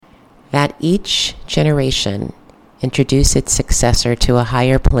that each generation introduce its successor to a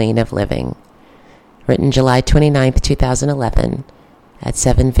higher plane of living. Written July 29th, 2011 at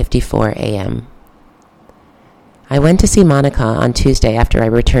 7:54 a.m. I went to see Monica on Tuesday after I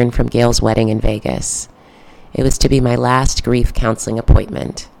returned from Gail's wedding in Vegas. It was to be my last grief counseling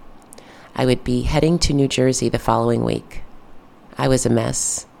appointment. I would be heading to New Jersey the following week. I was a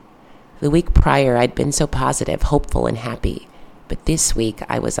mess. The week prior, I'd been so positive, hopeful, and happy. But this week,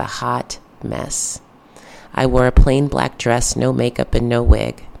 I was a hot mess. I wore a plain black dress, no makeup, and no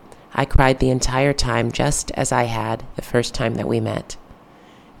wig. I cried the entire time, just as I had the first time that we met.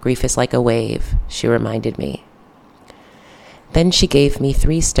 Grief is like a wave, she reminded me. Then she gave me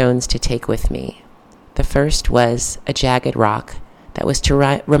 3 stones to take with me. The first was a jagged rock that was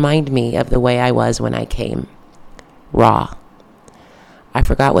to remind me of the way I was when I came. Raw. I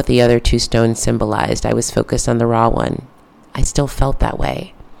forgot what the other 2 stones symbolized. I was focused on the raw one. I still felt that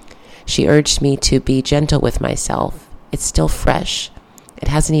way. She urged me to be gentle with myself. It's still fresh. It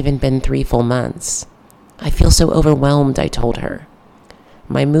hasn't even been 3 full months. I feel so overwhelmed, I told her.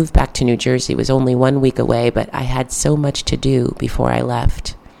 My move back to New Jersey was only 1 week away, but I had so much to do before I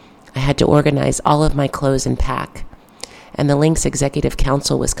left. I had to organize all of my clothes and pack. And the Lynx Executive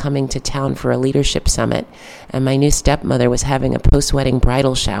Council was coming to town for a leadership summit, and my new stepmother was having a post-wedding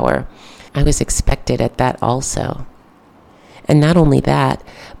bridal shower. I was expected at that also. And not only that,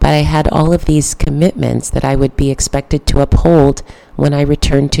 but I had all of these commitments that I would be expected to uphold when I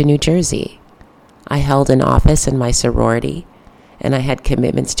returned to New Jersey. I held an office in my sorority, and I had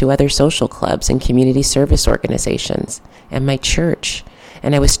commitments to other social clubs and community service organizations, and my church,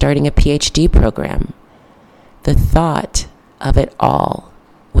 and I was starting a PhD program. The thought of it all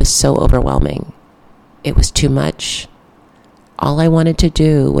was so overwhelming. It was too much. All I wanted to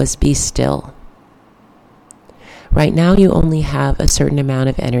do was be still. Right now you only have a certain amount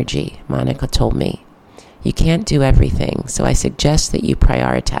of energy, Monica told me. You can't do everything, so I suggest that you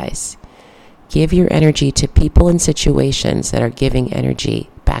prioritize. Give your energy to people and situations that are giving energy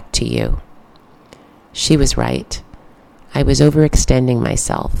back to you. She was right. I was overextending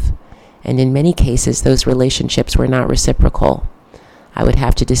myself, and in many cases those relationships were not reciprocal. I would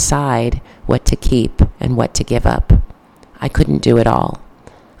have to decide what to keep and what to give up. I couldn't do it all.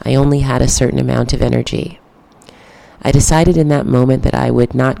 I only had a certain amount of energy. I decided in that moment that I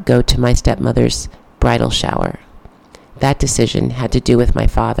would not go to my stepmother's bridal shower. That decision had to do with my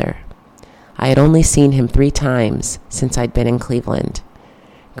father. I had only seen him 3 times since I'd been in Cleveland,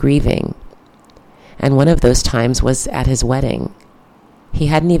 grieving, and one of those times was at his wedding. He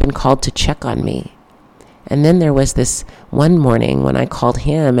hadn't even called to check on me. And then there was this one morning when I called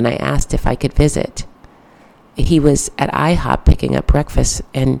him and I asked if I could visit. He was at IHOP picking up breakfast,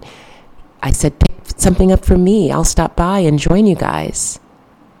 and I said, pick something up for me. I'll stop by and join you guys.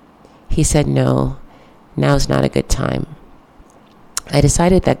 He said, no, now's not a good time. I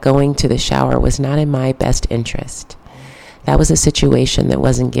decided that going to the shower was not in my best interest. That was a situation that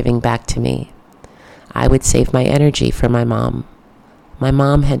wasn't giving back to me. I would save my energy for my mom. My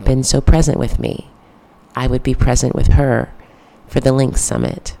mom had been so present with me. I would be present with her for the Lynx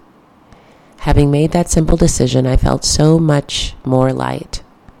Summit. Having made that simple decision, I felt so much more light.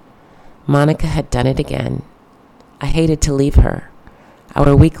 Monica had done it again. I hated to leave her.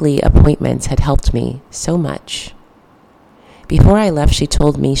 Our weekly appointments had helped me so much. Before I left, she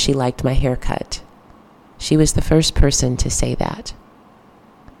told me she liked my haircut. She was the first person to say that.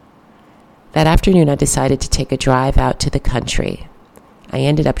 That afternoon, I decided to take a drive out to the country. I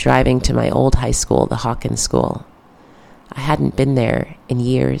ended up driving to my old high school, the Hawkins School. I hadn't been there in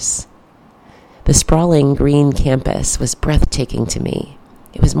years. The sprawling green campus was breathtaking to me.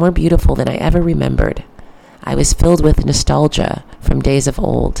 It was more beautiful than I ever remembered. I was filled with nostalgia from days of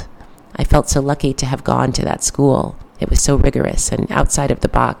old. I felt so lucky to have gone to that school. It was so rigorous, and outside of the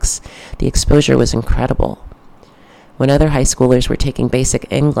box, the exposure was incredible. When other high schoolers were taking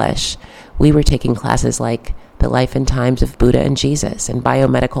basic English, we were taking classes like The Life and Times of Buddha and Jesus and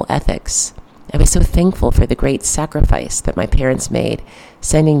Biomedical Ethics. I was so thankful for the great sacrifice that my parents made,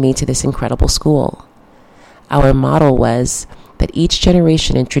 sending me to this incredible school. Our motto was that each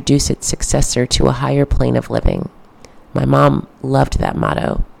generation introduce its successor to a higher plane of living. My mom loved that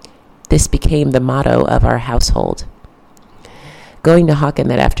motto. This became the motto of our household. Going to Hawken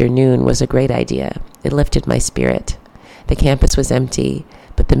that afternoon was a great idea. It lifted my spirit. The campus was empty,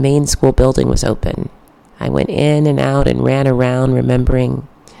 but the main school building was open. I went in and out and ran around, remembering.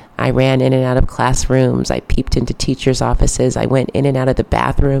 I ran in and out of classrooms. I peeped into teachers' offices. I went in and out of the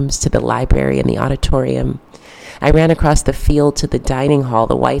bathrooms to the library and the auditorium. I ran across the field to the dining hall.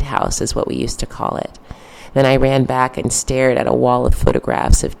 The White House is what we used to call it. Then I ran back and stared at a wall of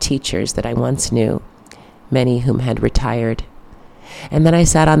photographs of teachers that I once knew, many whom had retired. And then I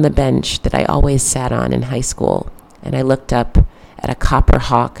sat on the bench that I always sat on in high school, and I looked up at a copper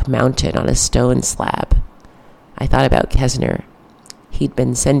hawk mounted on a stone slab. I thought about Kesner. He'd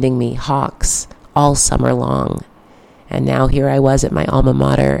been sending me hawks all summer long, and now here I was at my alma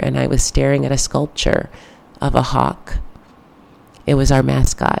mater, and I was staring at a sculpture of a hawk. It was our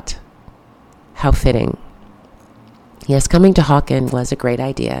mascot. How fitting. Yes, coming to Hawken was a great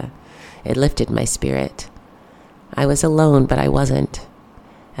idea. It lifted my spirit. I was alone, but I wasn't.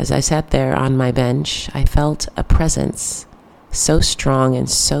 As I sat there on my bench, I felt a presence, so strong and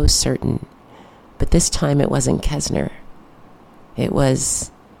so certain. But this time it wasn't Kesner. It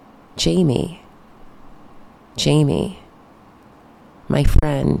was Jamie. Jamie. My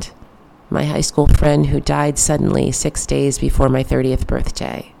friend. My high school friend who died suddenly 6 days before my 30th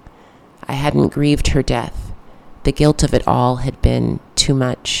birthday. I hadn't grieved her death. The guilt of it all had been too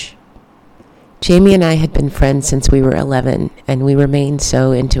much. Jamie and I had been friends since we were 11, and we remained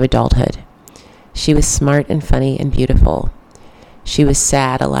so into adulthood. She was smart and funny and beautiful. She was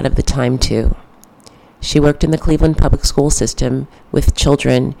sad a lot of the time, too. She worked in the Cleveland public school system with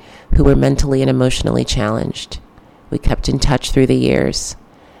children who were mentally and emotionally challenged. We kept in touch through the years.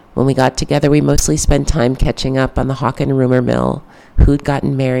 When we got together, we mostly spent time catching up on the Hawken rumor mill, who'd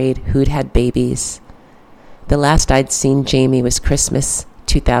gotten married, who'd had babies. The last I'd seen Jamie was Christmas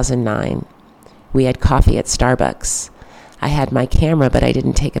 2009. We had coffee at Starbucks. I had my camera, but I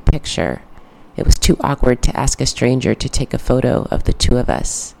didn't take a picture. It was too awkward to ask a stranger to take a photo of the two of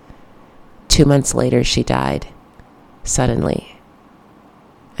us. 2 months later, she died. Suddenly.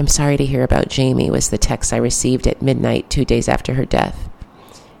 "I'm sorry to hear about Jamie," was the text I received at midnight 2 days after her death.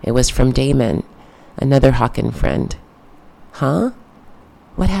 It was from Damon, another Hawken friend. "Huh?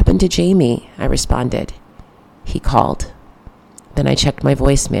 What happened to Jamie?" I responded. He called. Then I checked my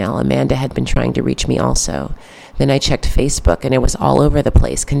voicemail. Amanda had been trying to reach me also. Then I checked Facebook, and it was all over the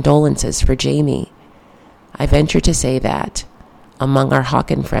place. Condolences for Jamie. I venture to say that, among our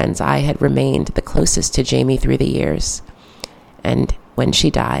Hawken friends, I had remained the closest to Jamie through the years. And when she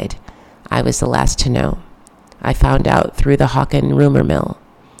died, I was the last to know. I found out through the Hawken rumor mill.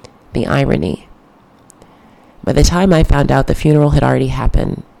 The irony. By the time I found out, the funeral had already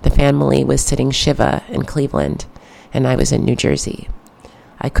happened. The family was sitting Shiva in Cleveland, and I was in New Jersey.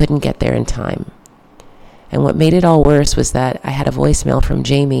 I couldn't get there in time. And what made it all worse was that I had a voicemail from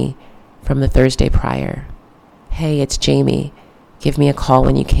Jamie from the Thursday prior. "Hey, it's Jamie. Give me a call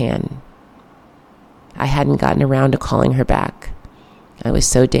when you can." I hadn't gotten around to calling her back. I was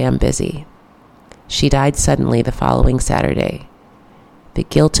so damn busy. She died suddenly the following Saturday. The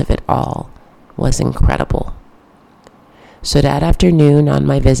guilt of it all was incredible. So that afternoon, on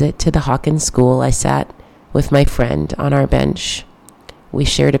my visit to the Hawken school, I sat with my friend on our bench. We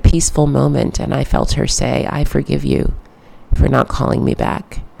shared a peaceful moment, and I felt her say, "I forgive you for not calling me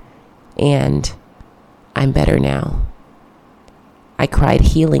back. And I'm better now." I cried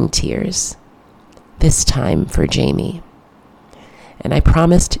healing tears, this time for Jamie. And I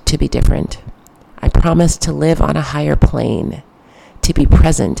promised to be different. I promised to live on a higher plane, to be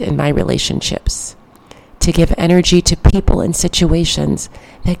present in my relationships, to give energy to people and situations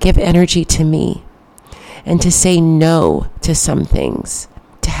that give energy to me, and to say no to some things,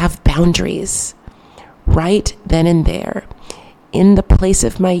 to have boundaries. Right then and there, in the place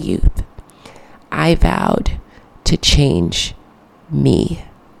of my youth, I vowed to change me.